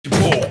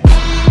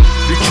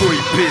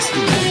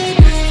Pistons.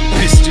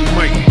 Piston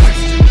Mike,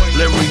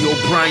 Larry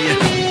O'Brien,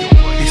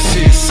 he's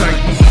in sight.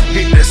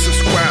 Hit that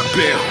subscribe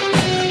bell,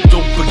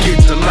 don't forget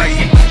to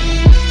like.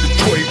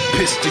 Detroit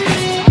Pistons,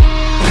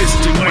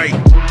 Piston Mike.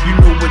 You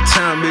know what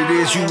time it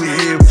is, you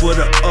here for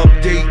the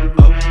update.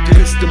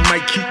 Piston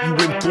Mike keep you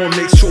informed,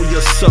 make sure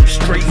you're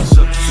substrate,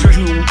 so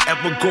you don't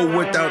ever go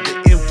without the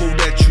info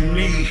that you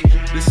need.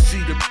 Let's see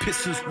the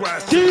Pistons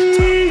rise to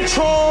the top.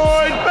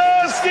 Detroit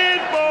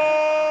basketball!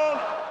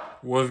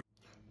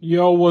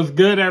 What's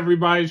good,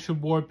 everybody? It's your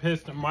boy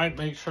Piston Mike.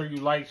 Make sure you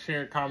like,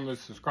 share, comment,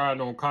 subscribe.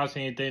 Don't cost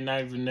anything,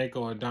 not even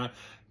nickel or dime.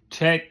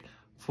 Check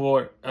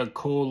for a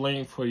cool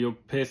link for your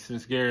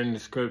Pistons gear in the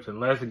description.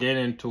 Let's get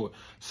into it.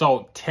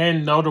 So,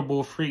 10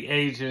 notable free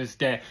agents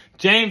that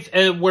James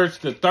Edwards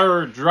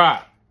III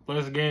dropped.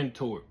 Let's get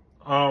into it.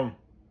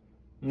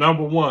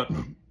 Number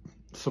one,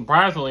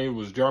 surprisingly, it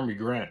was Jeremy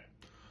Grant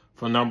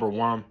for number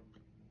one.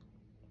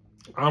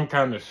 I'm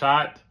kind of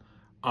shocked.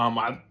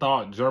 I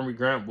thought Jeremy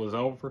Grant was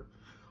over.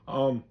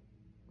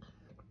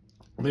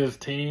 This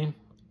team,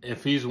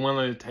 if he's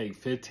willing to take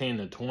 15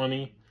 to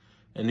 20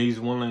 and he's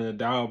willing to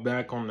dial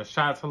back on the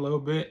shots a little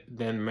bit,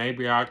 then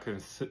maybe I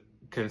can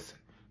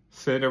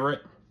consider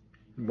it.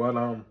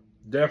 But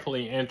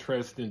definitely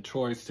interesting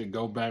choice to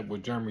go back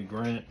with Jeremy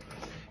Grant.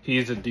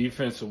 He's a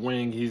defensive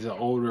wing. He's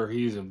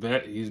he's a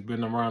vet. He's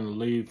been around the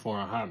league for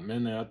a hot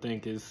minute. I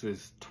think it's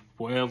his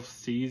 12th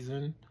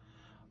season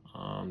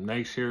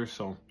next year,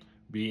 so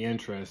be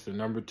interested.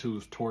 Number two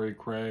is Torrey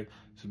Craig.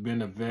 He's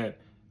been a vet.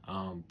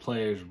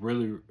 Plays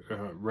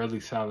really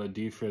solid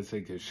defense.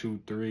 He can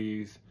shoot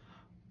threes.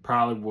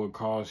 Probably would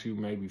cost you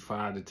maybe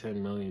 $5 to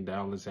 $10 million.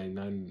 Ain't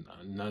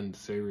nothing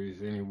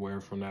serious anywhere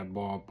from that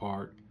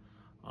ballpark.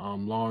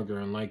 Longer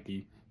and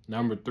lanky.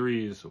 Number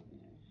three is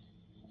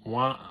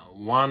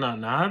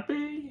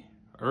Wananabe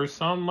or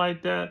something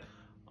like that.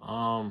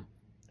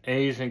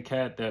 Asian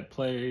cat that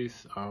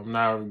plays.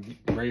 Not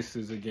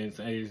racist against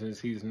Asians.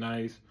 He's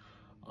nice.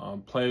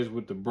 Plays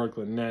with the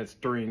Brooklyn Nets.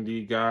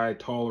 3-and-D guy.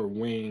 Taller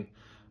wing.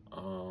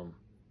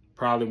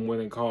 Probably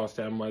wouldn't cost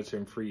that much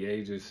in free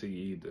agency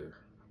either.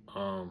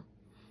 And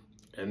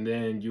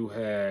then you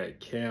had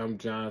Cam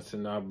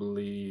Johnson, I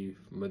believe,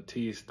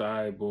 Matisse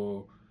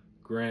Thybulle,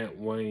 Grant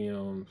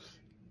Williams,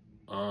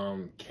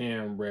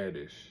 Cam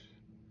Reddish,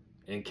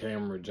 and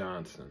Cameron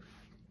Johnson.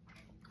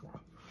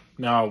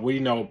 Now, we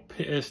know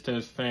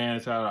Pistons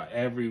fans, out of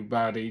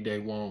everybody, they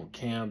want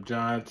Cam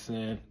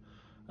Johnson,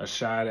 a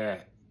shot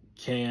at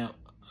Cam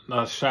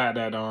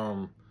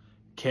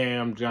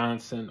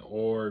Johnson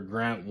or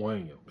Grant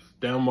Williams.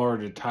 Them are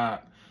the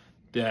top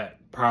that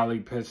probably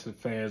Pistons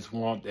fans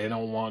want. They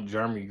don't want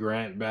Jeremy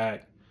Grant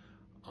back.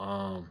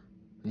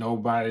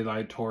 Nobody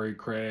like Torrey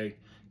Craig.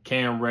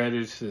 Cam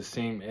Reddish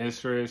seems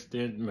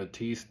interesting.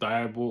 Matisse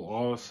Thybulle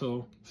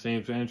also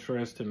seems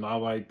interesting. I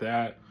like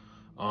that.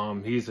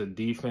 He's a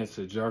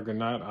defensive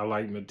juggernaut. I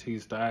like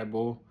Matisse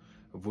Thybulle.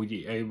 If we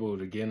get able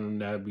to get him,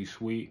 that'd be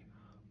sweet.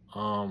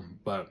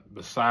 But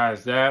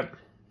besides that,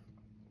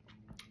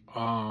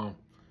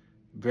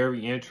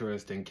 very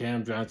interesting.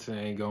 Cam Johnson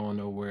ain't going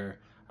nowhere.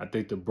 I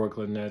think the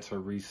Brooklyn Nets will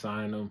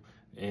re-sign him.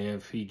 And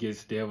if he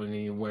gets dealt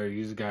anywhere,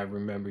 you just got to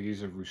remember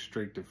he's a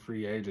restricted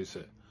free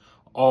agent.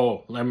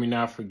 Oh, let me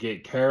not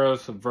forget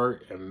Karis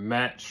LeVert and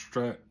Matt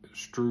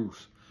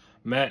Strus.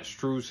 Matt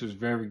Strus is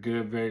very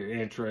good, very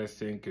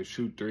interesting. Can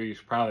shoot threes,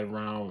 probably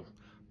around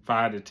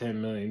 $5 to $10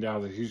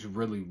 million. He's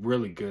really,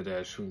 really good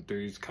at shooting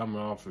threes, coming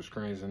off of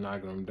screens and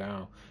knocking them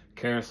down.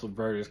 Karis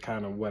LeVert is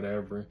kind of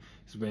whatever.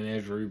 He's been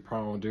injury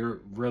prone. They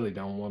really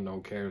don't want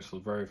no Karis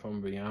LeVert, if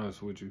I'm going to be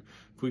honest with you.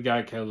 If we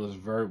got Karis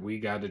LeVert, we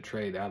got to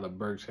trade Alec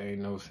Burks.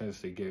 Ain't no sense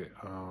to get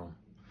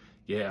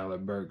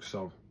Alec Burks.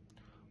 So,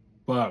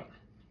 but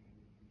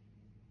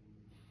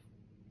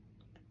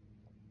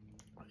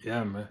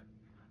yeah, man.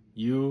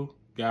 You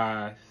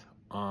guys,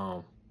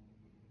 out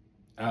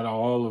of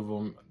all of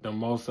them, the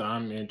most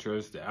I'm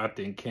interested, I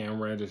think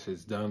Cam Reddish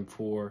is done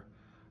for.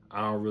 I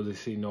don't really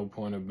see no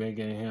point of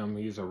bigging him.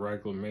 He's a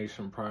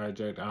reclamation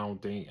project. I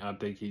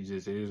think he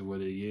just is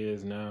what he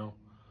is now.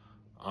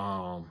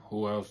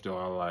 Who else do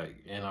I like?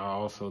 And I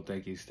also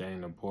think he's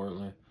staying in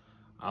Portland.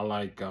 I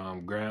like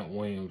Grant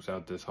Williams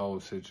out this whole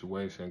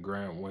situation.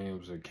 Grant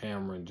Williams or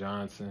Cameron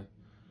Johnson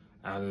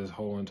out of this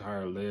whole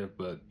entire list.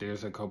 But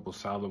there's a couple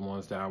solid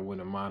ones that I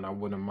wouldn't mind. I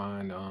wouldn't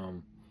mind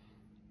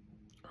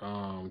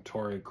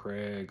Torrey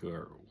Craig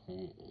or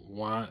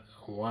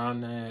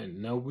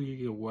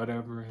Wananabe or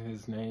whatever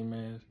his name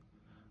is.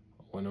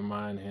 I wouldn't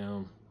mind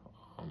him.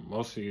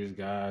 Most of these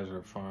guys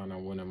are fine. I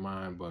wouldn't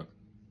mind, but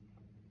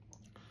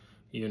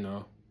you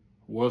know,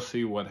 we'll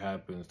see what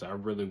happens. I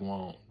really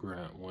want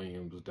Grant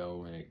Williams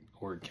though,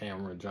 or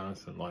Cameron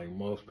Johnson, like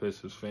most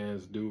Pistons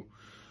fans do.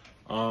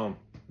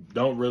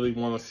 Don't really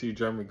want to see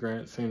Jeremy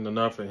Grant. Seen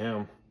enough of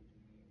him.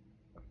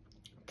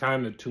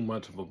 Kind of too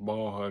much of a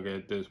ball hug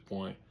at this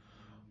point.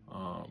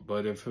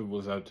 But if it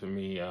was up to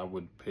me, I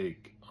would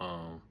pick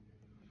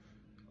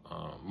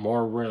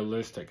more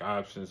realistic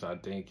options. I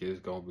think is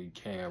going to be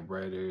Cam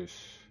Reddish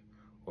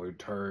or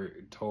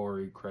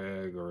Torrey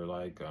Craig or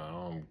like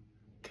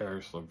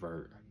Karis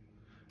LeVert.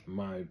 in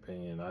my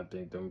opinion. I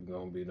think them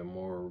gonna be the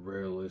more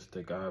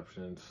realistic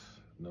options.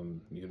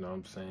 Them, you know what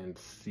I'm saying,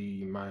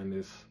 C-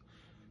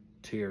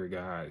 tier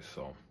guys.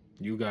 So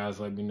you guys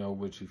let me know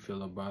what you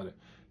feel about it.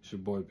 It's your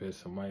boy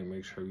Piston Mike.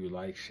 Make sure you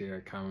like,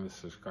 share, comment,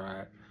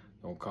 subscribe.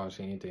 Don't cost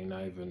you anything,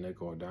 not even a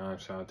nickel or dime.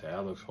 Shout out to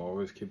Alex for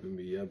always keeping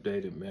me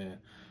updated, man.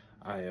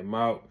 I am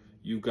out.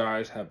 You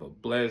guys have a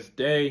blessed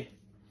day.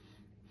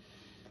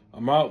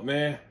 I'm out,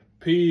 man.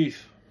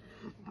 Peace.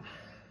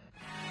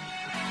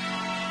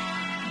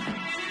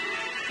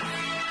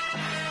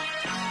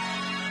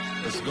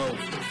 Let's go.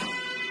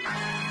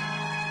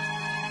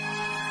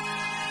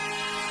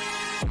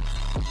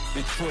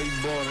 Detroit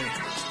boring,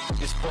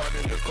 it's part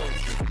of the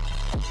culture.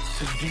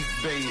 Sadiq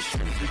Bay,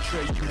 street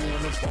betray you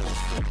on the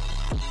poster.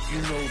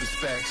 You know the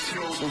specs,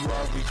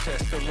 Ferrari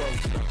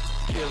Testarossa.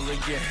 Killer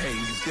get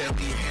haze,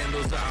 deadly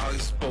handles our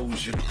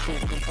exposure. Cool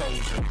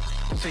composure,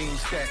 team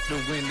stack to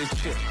win the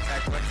chip.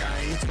 Act like I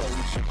ain't told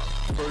you.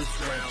 First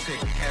round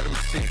pick, had him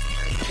sick.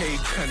 K.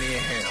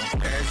 Cunningham,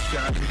 pass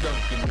John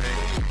Duncan,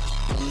 man.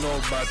 Don't know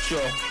about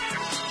y'all,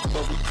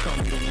 but we come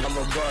to I'm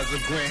a Gaza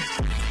Grant.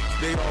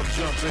 They all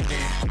jumping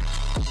in.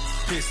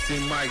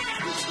 Piston Mike,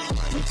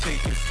 we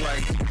taking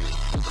flight.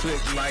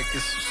 Click like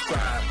and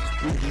subscribe.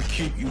 We can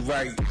keep you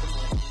right.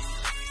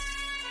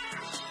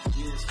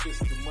 Yeah, it's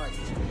Piston Mike.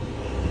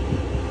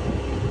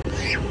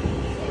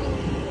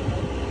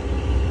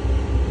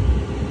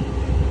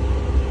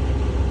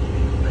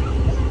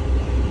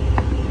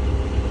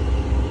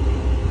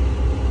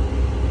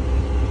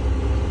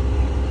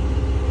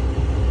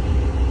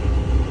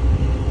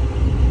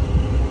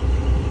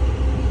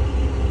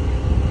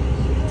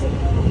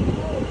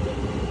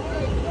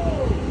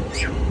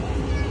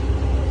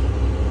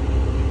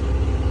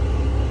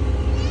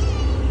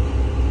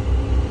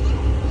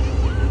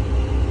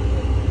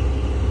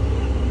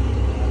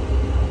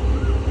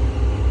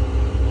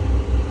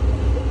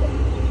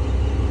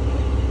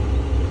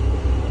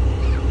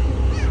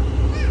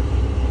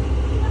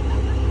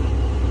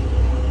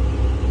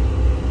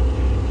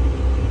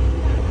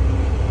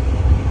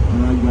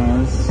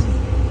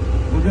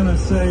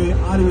 Say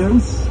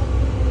adios.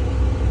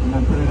 I'm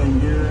gonna put it in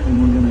gear and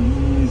we're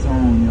gonna ease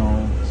on,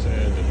 y'all.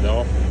 Saying the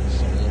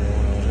Dolphins.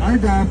 Our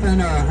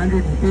dolphin are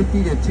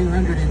 150 to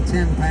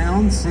 210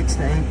 pounds, 6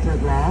 to 8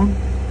 foot long.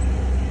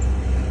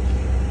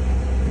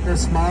 They're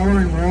smaller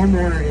in warm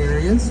water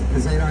areas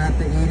because they don't have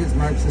to eat as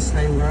much to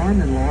stay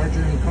warm, and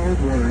larger in cold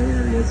water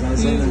areas. I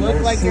was in the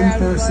North Sea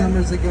 4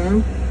 summers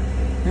ago.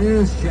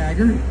 Here's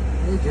Jagger.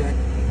 Hey, Jack.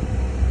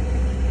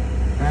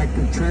 In fact,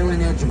 the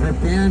trailing edge of her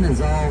fin is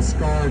all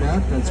scarred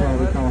up. That's why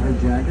we call her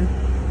Jagger.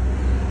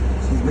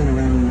 She's been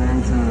around a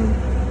long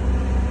time.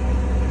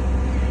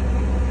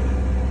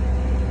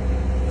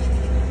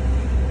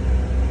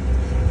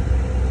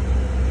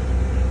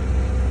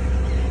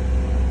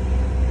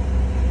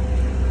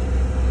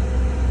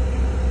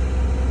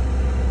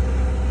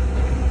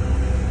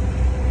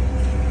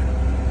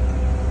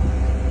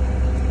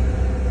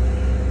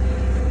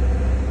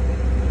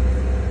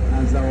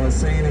 As I was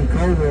saying, in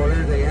cold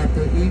water, they have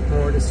to eat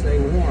more to stay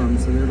warm,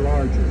 so they're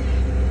larger.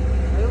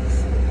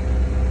 Oops.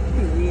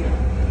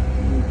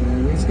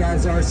 Okay, these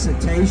guys are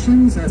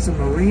cetaceans. That's a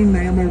marine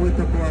mammal with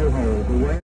a blowhole. The way